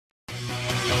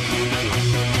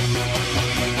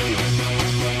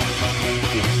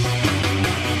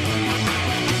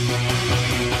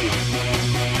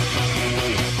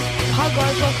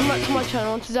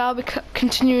today I'll be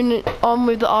continuing on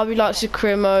with the RB Leipzig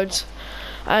career mode,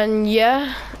 and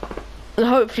yeah, and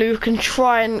hopefully we can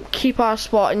try and keep our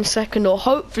spot in second, or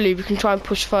hopefully we can try and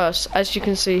push first. As you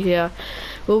can see here,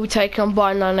 we'll be taking on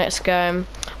Bayern our next game,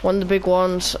 one of the big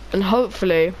ones, and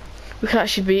hopefully we can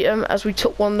actually beat them, as we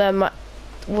took one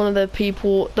of the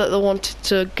people that they wanted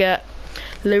to get,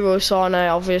 Leroy Sané,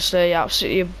 obviously,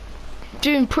 absolutely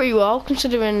doing pretty well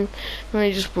considering when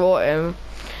he just brought him.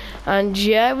 And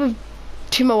yeah, with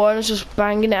Timo Werner's just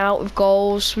banging it out with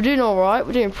goals. We're doing alright,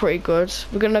 we're doing pretty good.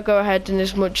 We're going to go ahead in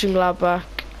this Mönchengladbach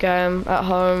game at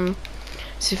home,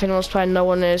 see if anyone's playing. No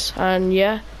one is. And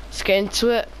yeah, let's get into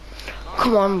it.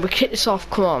 Come on, we kick this off,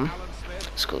 come on.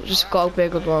 Just got to be a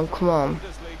good one, come on.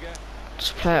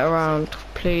 Just play it around,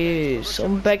 please.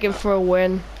 I'm begging for a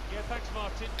win.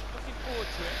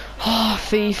 Oh,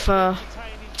 FIFA.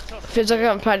 Feels like I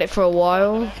haven't played it for a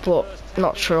while, but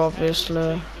not true,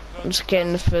 obviously. I'm just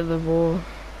getting the feel of the ball.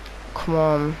 Come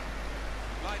on.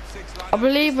 I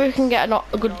believe we can get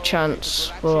a good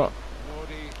chance, but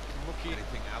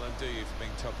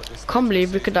can't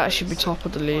believe we could actually be top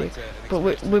of the league. But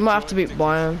we might have to beat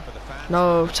Bayern.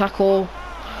 No, tackle.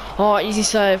 Oh, easy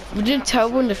save. We're doing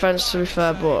terrible in defence, to be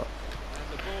fair, but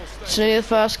it's only the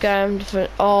first game.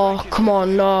 Oh, come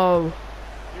on, no.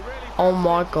 Oh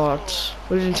my god,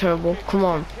 we're doing terrible. Come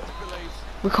on.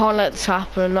 We can't let this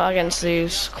happen, not against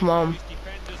these. Come on.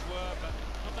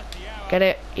 Get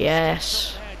it?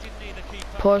 Yes.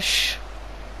 Push.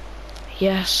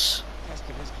 Yes.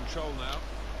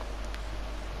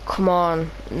 Come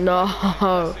on. No.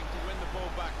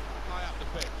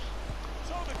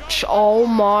 Oh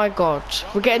my god.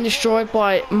 We're getting destroyed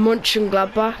by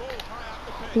Mönchengladbach.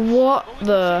 What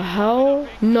the hell?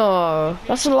 No.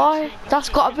 That's a lie. That's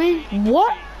gotta be.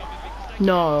 What?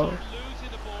 No.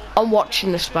 I'm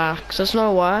watching this back, so there's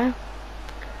no way.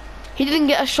 He didn't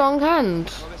get a strong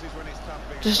hand.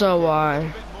 There's no way.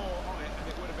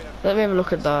 Let me have a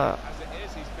look at that.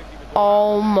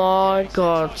 Oh my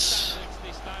god.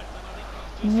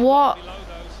 What?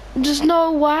 There's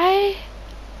no way.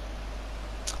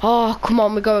 Oh, come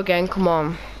on, we go again, come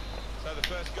on.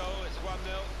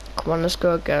 Come on, let's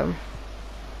go again.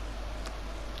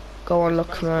 Go on,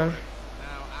 look, man.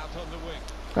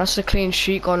 That's a clean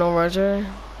sheet gone already.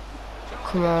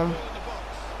 Come on.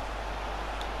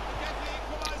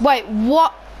 Wait,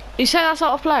 what? You said that's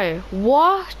out of play?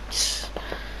 What?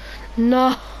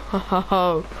 No.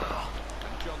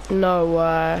 No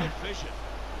way.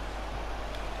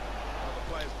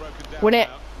 Win it.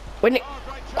 Win it.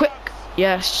 Quick.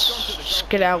 Yes. Just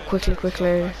get it out quickly,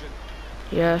 quickly.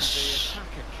 Yes.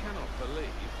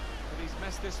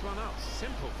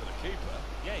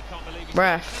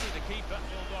 Ref.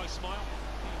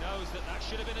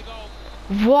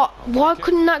 What? Why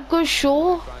couldn't that go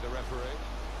short?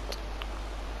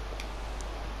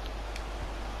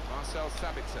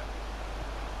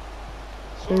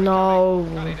 No.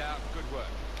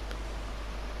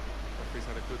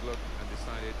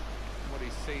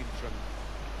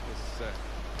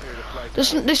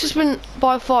 This has been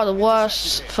by far the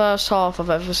worst first half I've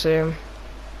ever seen.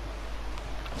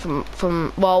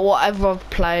 From well, whatever I've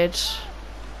played.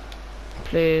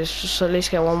 Please, just at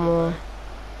least get one more.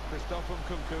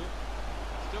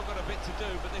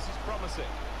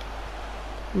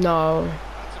 No.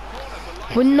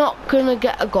 We're not gonna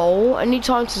get a goal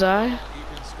anytime today.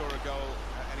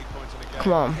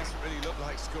 Come on.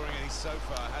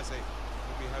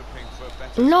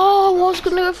 No, I was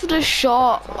gonna go for the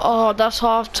shot. Oh, that's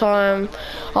half time.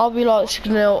 I'll be like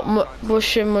 6-0,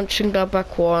 Russian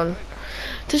Mönchengladbach 1.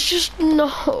 There's just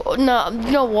no,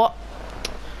 you know what?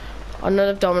 I know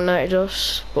they've dominated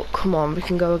us, but come on, we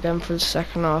can go again for the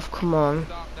second half, come on.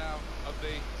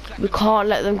 We can't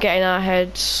let them get in our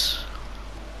heads.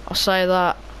 I'll say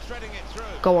that.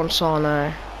 Go on,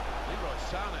 Sané.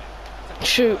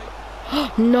 Shoot.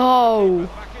 No.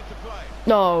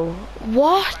 No.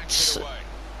 What?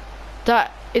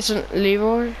 That isn't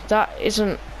Leroy. That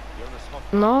isn't.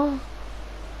 No.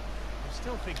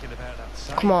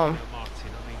 Come on.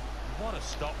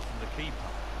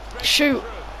 Shoot.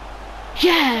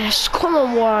 Yes. Come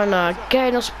on, Werner.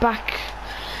 Getting us back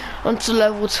onto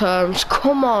level terms.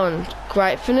 Come on.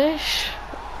 Great finish.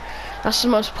 That's the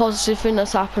most positive thing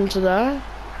that's happened today.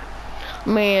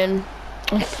 Man,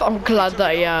 I'm glad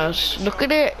that he has. Look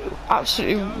at it.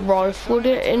 Absolutely rifled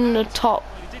it in the top.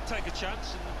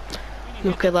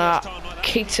 Look at that.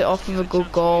 Kicked it off with a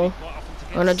good goal.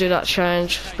 I'm gonna do that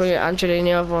change. Bring it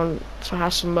Angelino on to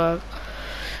Hassenberg.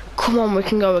 Come on, we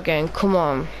can go again. Come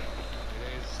on.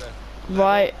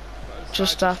 Right,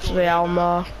 just after the hour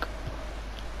mark.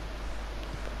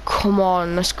 Come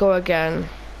on, let's go again.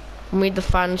 We need the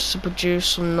fans to produce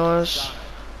some noise.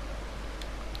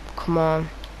 Come on.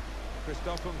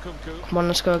 Come on,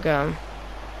 let's go again.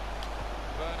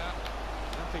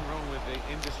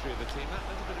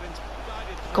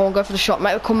 Go on, go for the shot,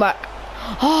 make the comeback.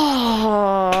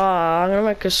 Oh, I'm gonna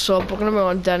make a sub. We're gonna bring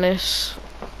on Dennis.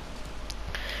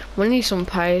 We need some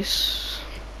pace.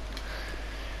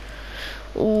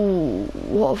 Ooh,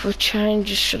 what other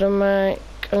changes should I make?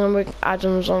 I'm gonna bring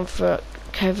Adams on for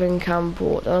Kevin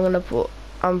Campbell. Then I'm gonna put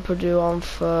Ampadu on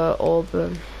for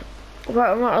Auburn. Right,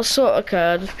 I'll sort.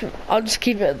 Okay, I'll just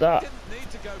keep it at that.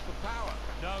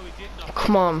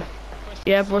 Come on.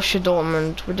 Yeah, Borussia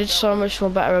Dortmund. We did so much more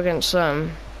better against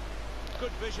them.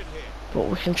 But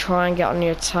we can try and get on the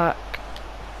attack.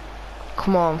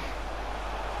 Come on.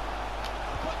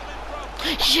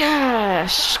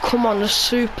 Yes! Come on, the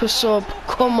super sub.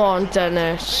 Come on,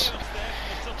 Dennis.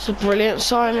 It's a brilliant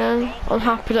signing. I'm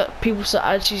happy that people are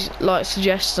actually like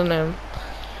suggesting him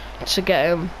to get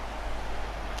him.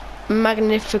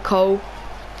 Magnifico.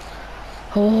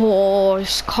 Oh,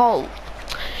 it's cold.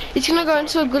 He's gonna go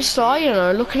into a good start, you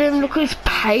know. Look at him, look at his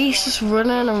pace, just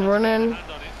running and running.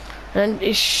 And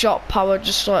his shot power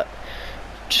just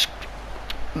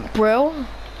brill.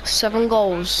 7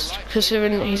 goals,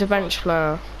 considering he's a bench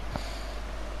player.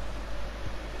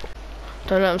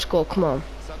 Don't let him score, come on.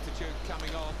 Substitute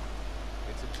coming on.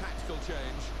 It's a tactical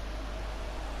change.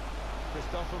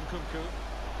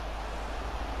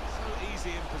 So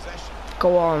easy in possession.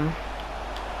 Go on.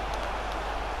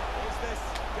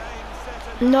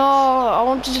 No, I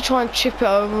wanted to try and chip it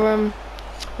over him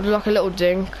with like a little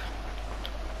dink.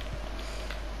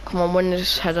 Come on, win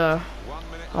this header.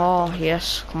 Oh,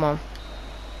 yes, come on.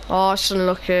 Oh, it's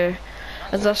unlucky.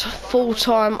 And that's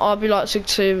full-time RB Leipzig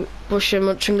 2, Borussia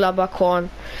Mönchengladbach 1.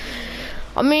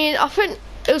 I mean, I think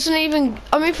it wasn't even...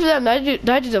 I mean, for them, they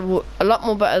did a lot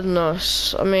more better than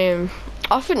us. I mean,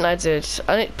 I think they did.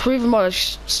 And it proven by the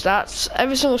stats.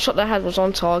 Every single shot they had was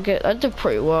on target. They did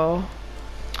pretty well.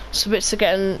 So bits to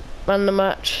getting man the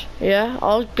match. Yeah,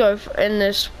 I'll go in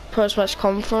this post-match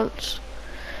conference,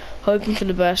 hoping for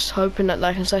the best, hoping that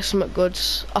they can say something good.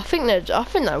 I think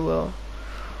they will.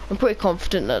 I'm pretty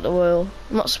confident that they will.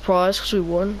 I'm not surprised because we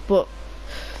won, but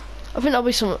I think there'll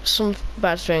be some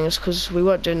bad things because we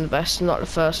weren't doing the best in like the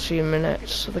first few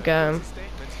minutes of the game.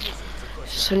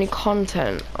 It's only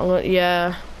content.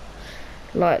 Yeah,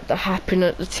 like the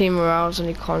happiness, the team morale's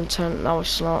only content. No,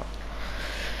 it's not.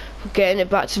 We're getting it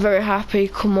back to very happy.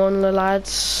 Come on, the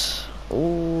lads.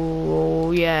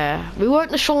 Oh yeah, we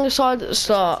weren't the strongest side at the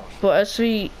start, but as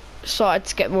we started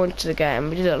to get more into the game,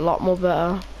 we did a lot more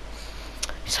better.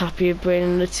 He's happy of being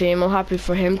in the team. I'm happy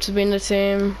for him to be in the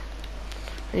team.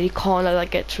 And he can't let that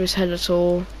get to his head at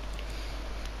all.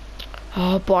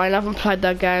 Oh, Bayern haven't played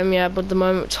that game yet, but at the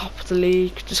moment top of the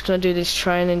league. Just gonna do these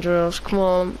training drills. Come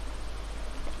on.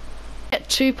 Get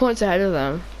 2 points ahead of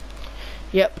them.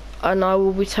 Yep, and I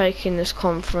will be taking this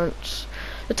conference.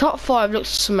 The top 5 looks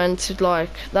cemented.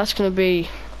 Like that's gonna be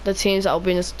the teams that will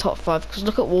be in the top 5. Because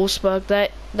look at Wolfsburg.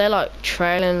 They're like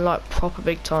trailing like proper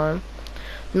big time.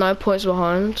 9 points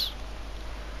behind.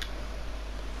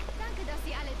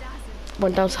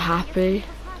 Went down to happy.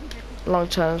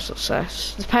 Long-term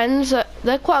success. Depends.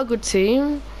 They're quite a good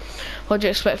team. What do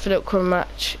you expect for the upcoming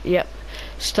match? Yep.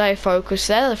 Stay focused.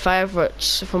 They're the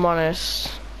favourites, if I'm honest.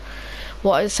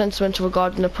 What is sentiment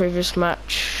regarding the previous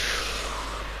match?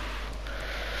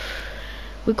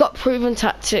 We've got proven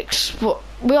tactics, but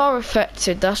we are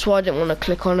affected. That's why I didn't want to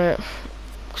click on it.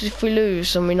 Because if we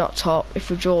lose, then we're not top. If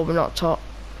we draw, we're not top.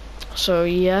 So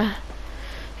yeah,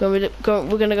 we're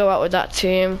gonna go out with that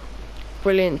team.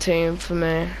 Brilliant team for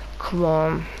me. Come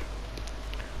on,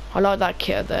 I like that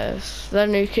kit of theirs. Their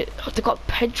new kit. They got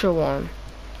Pedro on.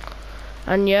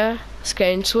 And yeah, let's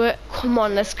get into it. Come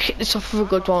on, let's kick this off with a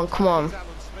good one. Come on.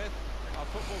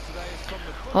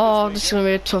 Oh, this is gonna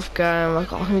be a tough game. I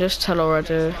can just tell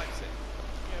already.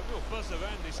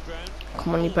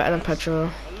 Come on, you're better than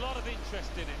Pedro.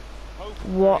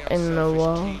 What in the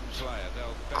world?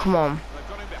 Come on.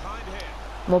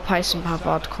 More pace than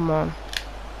Pavard, come on.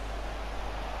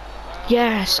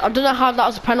 Yes, I don't know how that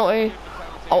was a penalty.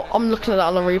 Oh, I'm looking at that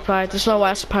on the replay. There's no way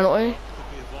that's a penalty.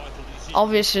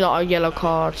 Obviously not a yellow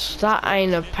card. That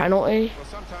ain't a penalty.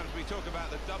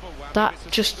 That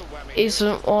just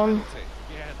isn't one.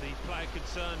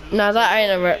 No,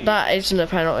 that isn't a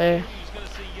penalty.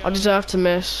 I deserve to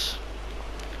miss.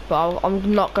 But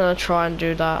I'm not gonna try and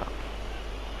do that.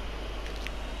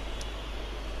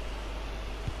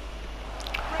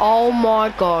 Oh my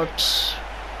god.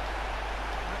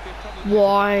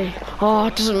 Why? Oh,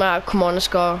 it doesn't matter. Come on, let's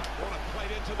go.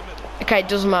 Okay, it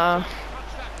doesn't matter.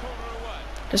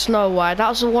 There's no way. That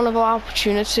was one of our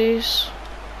opportunities.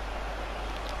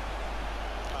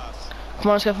 Come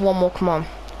on, let's go for one more. Come on.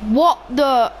 What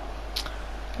the?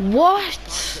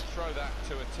 What?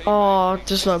 Oh,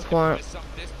 there's no point.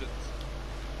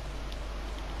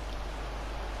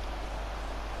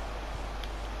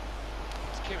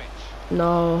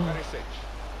 No.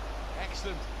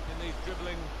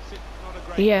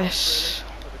 Yes.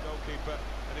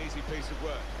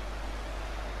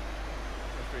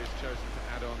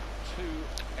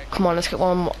 Come on, let's get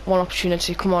one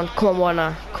opportunity. Come on,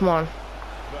 Werner. Come on.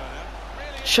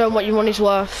 Show him what your money's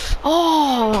worth.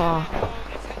 Oh,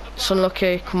 it's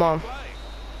unlucky. Come on.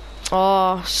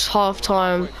 Oh, it's half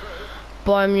time.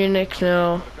 Bayern Munich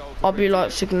 0. RB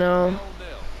Leipzig 0.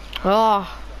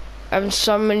 Ah. Having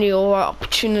so many alright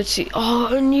opportunities. Oh,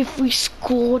 only if we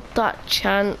scored that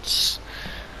chance.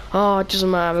 Oh, it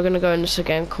doesn't matter. We're gonna go in this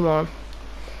again. Come on.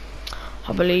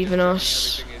 I believe in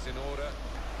us.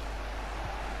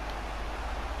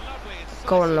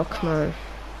 Go on, look, man.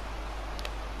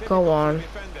 Go on.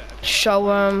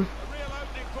 Show him.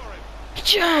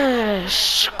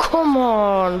 Yes! Come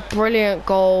on. Brilliant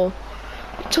goal.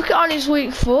 He took it on his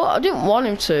weak foot. I didn't want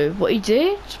him to, but he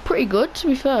did. It's pretty good, to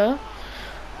be fair.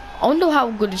 I wonder how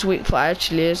good his weak foot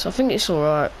actually is. I think it's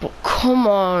alright, but come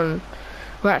on.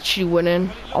 We're actually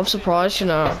winning. I'm surprised, you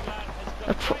know.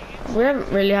 We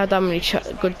haven't really had that many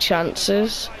good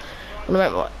chances.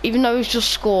 Even though we've just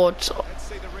scored.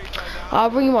 I'll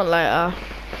bring you one later.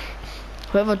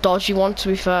 Whoever dodgy one, to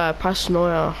be fair. Pass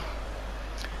Neuer.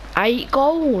 8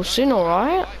 goals. Doing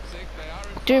alright.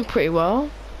 Doing pretty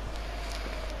well.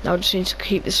 Now I just need to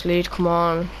keep this lead. Come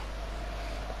on.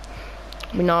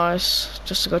 Be nice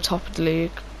just to go top of the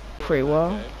league pretty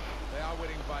well.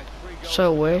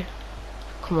 So we.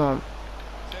 Come on.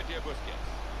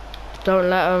 Don't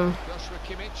let them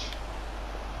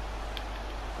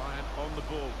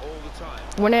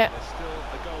win it.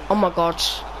 Oh my god.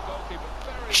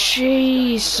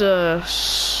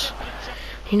 Jesus.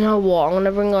 You know what? I'm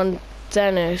gonna bring on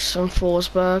Dennis and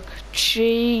Forsberg.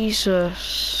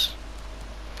 Jesus.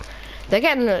 They're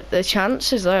getting the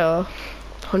chances, they are.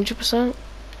 100%.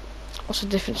 What's the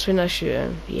difference between us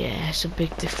shooting? Yeah, it's a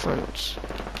big difference.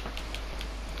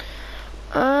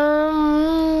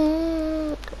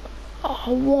 I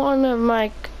wanna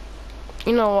make,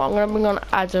 you know what, I'm gonna bring on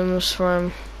Adams for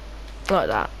him. Like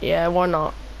that. Yeah, why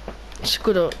not? It's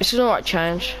good. It's an alright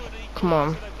change. Come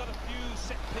on.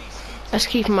 Let's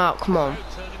keep him out. Come on.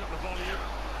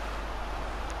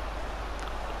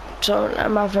 Don't let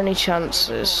him have any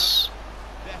chances.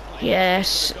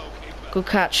 Yes. Good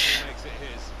catch.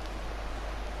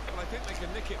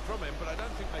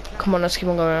 Come on, let's keep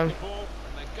on going.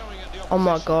 Oh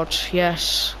my god,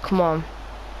 yes. Come on.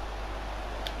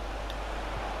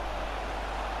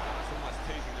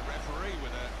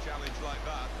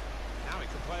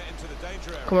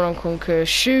 Come on, Kunku.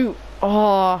 Shoot.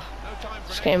 Oh,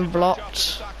 it's getting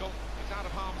blocked.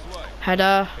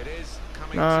 Header.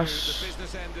 Nice.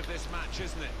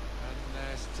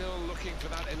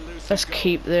 Let's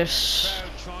keep this.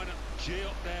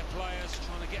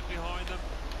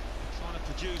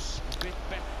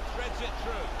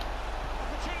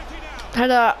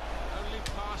 Header.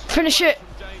 Finish it.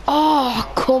 Oh,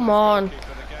 come on.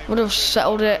 Would have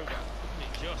settled it.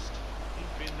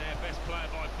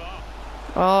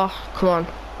 Oh, come on.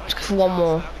 Let's go for one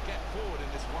more.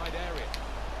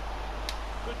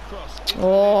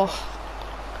 Oh.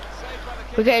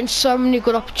 We're getting so many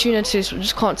good opportunities, we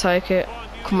just can't take it.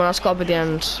 Come on, that's got to be the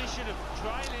end.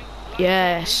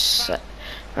 Yes.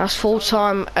 That's full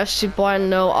time. FC Bayern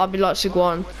 0, RB Leipzig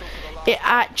 1. It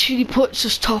actually puts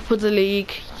us top of the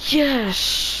league.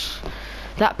 Yes.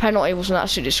 That penalty was an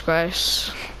absolute disgrace.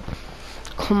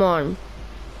 Come on.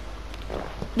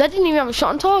 They didn't even have a shot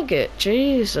on target.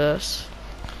 Jesus.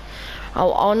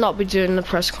 I'll not be doing the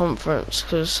press conference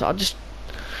because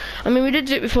I mean, we did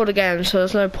do it before the game, so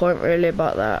there's no point really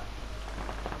about that.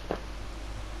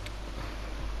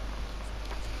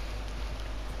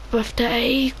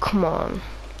 Birthday, come on.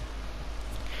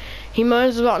 He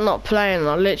moans about not playing.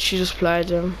 I literally just played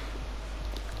him.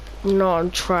 I'm not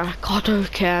on track. I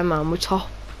don't care, man. We're top.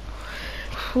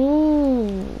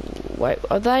 Ooh, wait,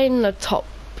 are they in the top?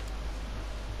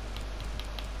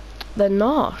 They're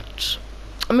not.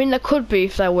 I mean, they could be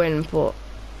if they win, but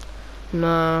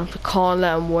no, we can't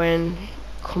let them win.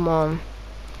 Come on.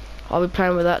 I'll be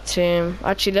playing with that team.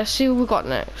 Actually, let's see who we got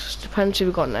next. Depends who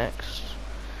we got next.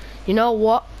 You know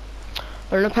what?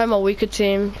 I'm gonna play my weaker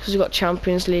team because we got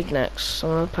Champions League next. So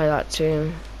I'm gonna play that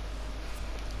team.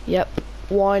 Yep.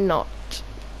 Why not?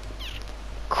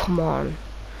 Come on.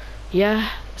 Yeah,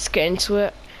 let's get into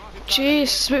it. Jeez,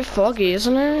 it's a bit foggy,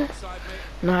 isn't it?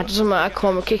 Nah, it doesn't matter. Come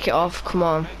on, we'll kick it off. Come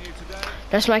on.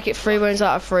 Let's make it 3 wins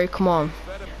out of 3. Come on.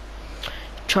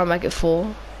 Try and make it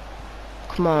 4.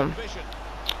 Come on.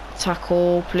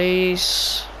 Tackle,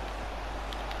 please.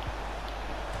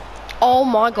 Oh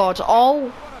my god.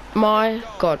 Oh my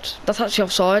god. That's actually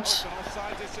offside.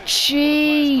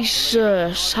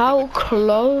 Jesus. How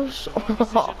close.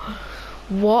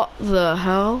 What the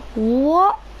hell?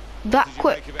 What? That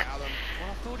quick?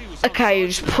 Okay,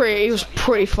 he was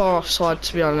pretty far offside,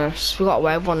 to be honest. We got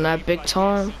away with one there, big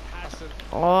time.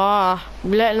 Ah,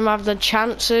 letting them have their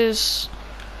chances.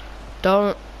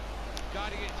 Don't.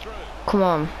 Come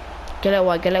on, get it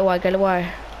away, get it away, get it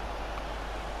away.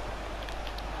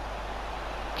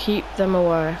 Keep them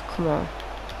away. Come on.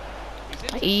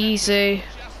 Easy.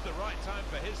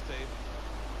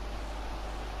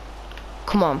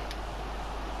 Come on.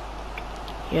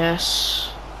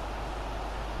 Yes.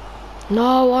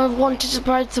 No, I wanted to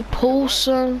play to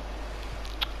Paulson.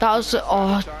 That was,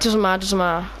 oh, doesn't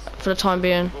matter, for the time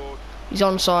being. He's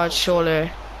onside, surely.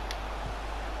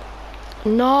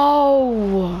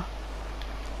 No!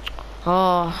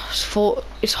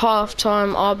 It's half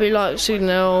time, RB Leipzig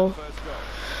 0.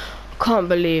 Can't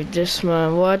believe this,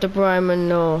 man. Werder Bremen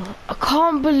 0. I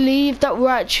can't believe that we're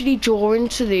actually drawing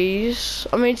to these.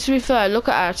 I mean, to be fair, look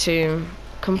at our team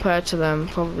compared to them,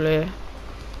 probably.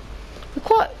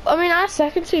 Our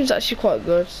second team's actually quite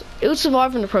good. It would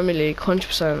survive in the Premier League,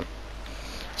 100%.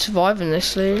 Survive in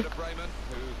this league.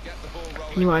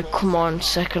 Anyway, come on,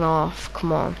 second half,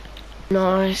 come on.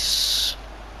 Nice.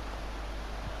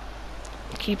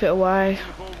 Keep it away.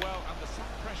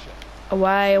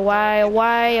 Away, away,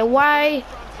 away, away.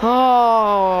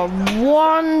 Oh,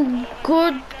 one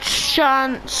good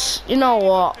chance. You know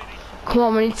what? Come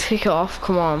on, we need to kick it off,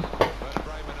 come on.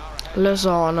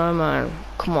 Lozano, man,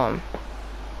 come on.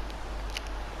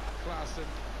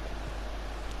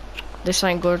 This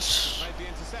ain't good.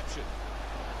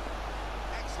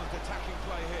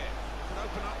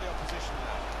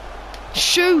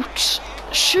 Shoot!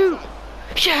 Shoot!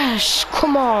 Yes!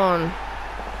 Come on!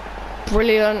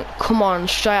 Brilliant! Come on,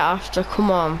 straight after,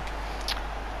 come on.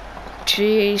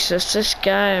 Jesus, this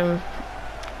game.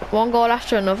 One goal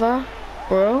after another,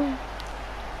 bro.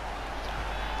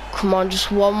 Come on,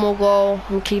 just one more goal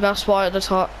and keep our spot at the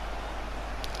top.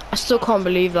 I still can't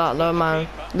believe that though, man.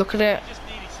 Look at it.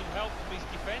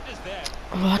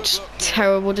 Oh, just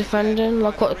terrible defending,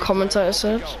 like what the commentator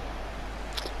said.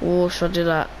 Oh, should I do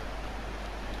that?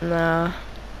 Nah.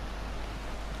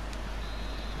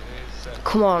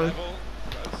 Come on.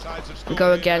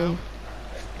 Go again.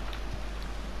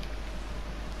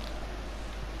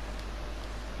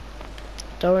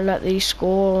 Don't let these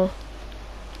score.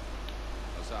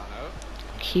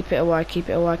 Keep it away, keep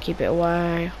it away, keep it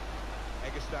away.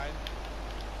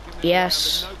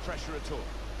 Yes.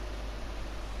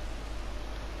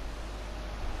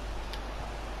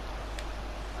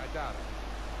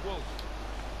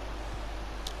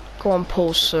 Go on,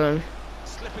 Paulson.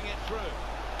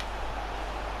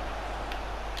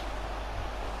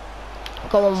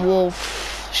 Go on,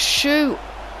 Wolf. Shoot.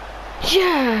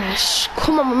 Yes.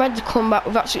 Come on, we're meant to come back.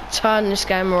 We've actually turned this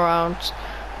game around.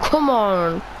 Come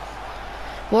on.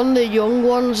 One of the young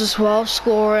ones as well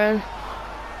scoring.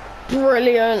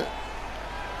 Brilliant.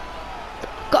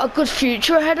 Got a good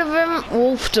future ahead of him.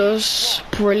 Wolf does.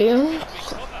 Brilliant.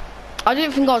 I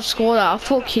didn't think I'd score that. I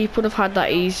thought Keeper would have had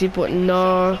that easy, but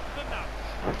no.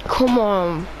 Come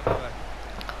on.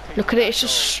 Look at it, it's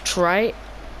just straight.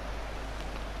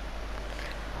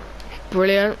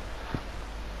 Brilliant.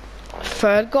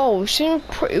 Third goal, we've seen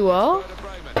pretty well.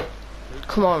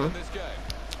 Come on.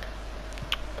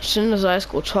 As soon as I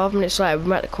score 12 minutes later, we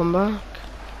make the comeback.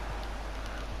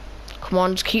 Come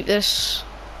on, just keep this.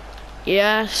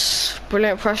 Yes,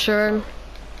 brilliant pressure.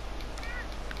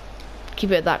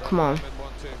 Keep it at that, come on.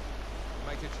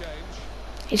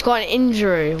 He's got an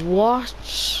injury, what?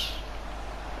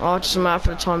 Oh, it doesn't matter for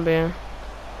the time being.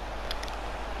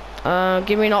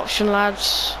 Give me an option,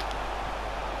 lads.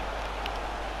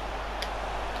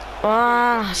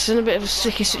 Ah, it's in a bit of a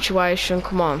sticky situation,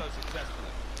 come on.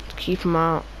 Keep him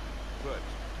out.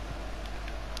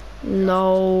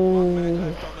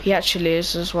 No, he actually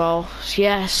is as well.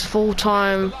 Yes, full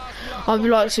time. I'd be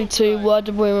likely to.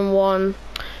 Werder Bremen 1.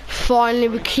 Finally,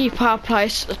 we keep our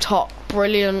place at the top.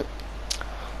 Brilliant.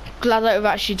 Glad that we've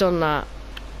actually done that.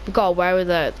 We got away with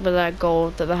it, with their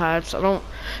goal that they had.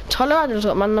 Tyler Adams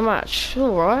got man of the match.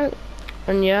 All right.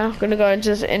 And yeah, I'm gonna go into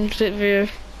this interview.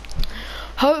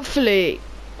 Hopefully,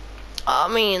 I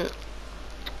mean,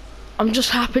 I'm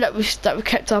just happy that we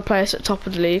kept our place at top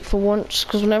of the league for once.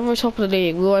 Because whenever we're top of the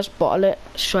league, we always bottle it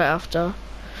straight after.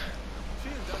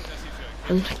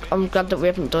 and I'm glad that we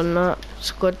haven't done that.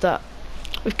 It's good that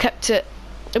we've kept it.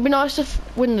 It'd be nice to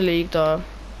win the league though.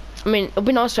 I mean, it'd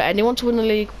be nice for anyone to win the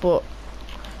league, but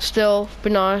still, it'd be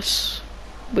nice.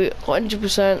 We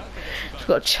 100%. We've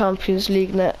got Champions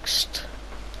League next.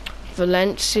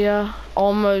 Valencia,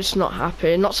 almost not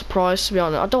happy, not surprised to be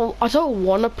honest. I don't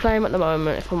want to play him at the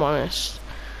moment, if I'm honest.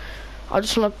 I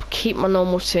just want to keep my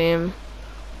normal team.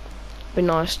 Be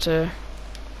nice to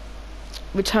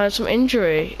return some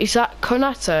injury. Is that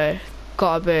Konate?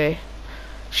 Gotta be.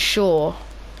 Sure.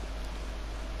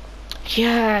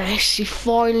 Yes, he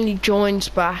finally joins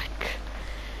back.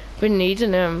 Been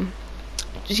needing him.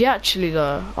 Is he actually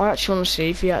though? I actually want to see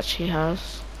if he actually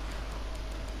has.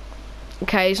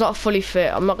 Okay, he's not fully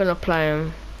fit. I'm not gonna play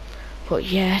him. But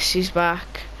yes, he's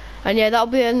back. And yeah, that'll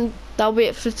be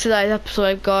it for today's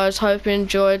episode, guys. Hope you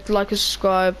enjoyed. Like and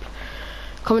subscribe.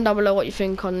 Comment down below what you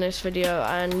think on this video.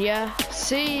 And yeah,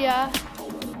 see ya.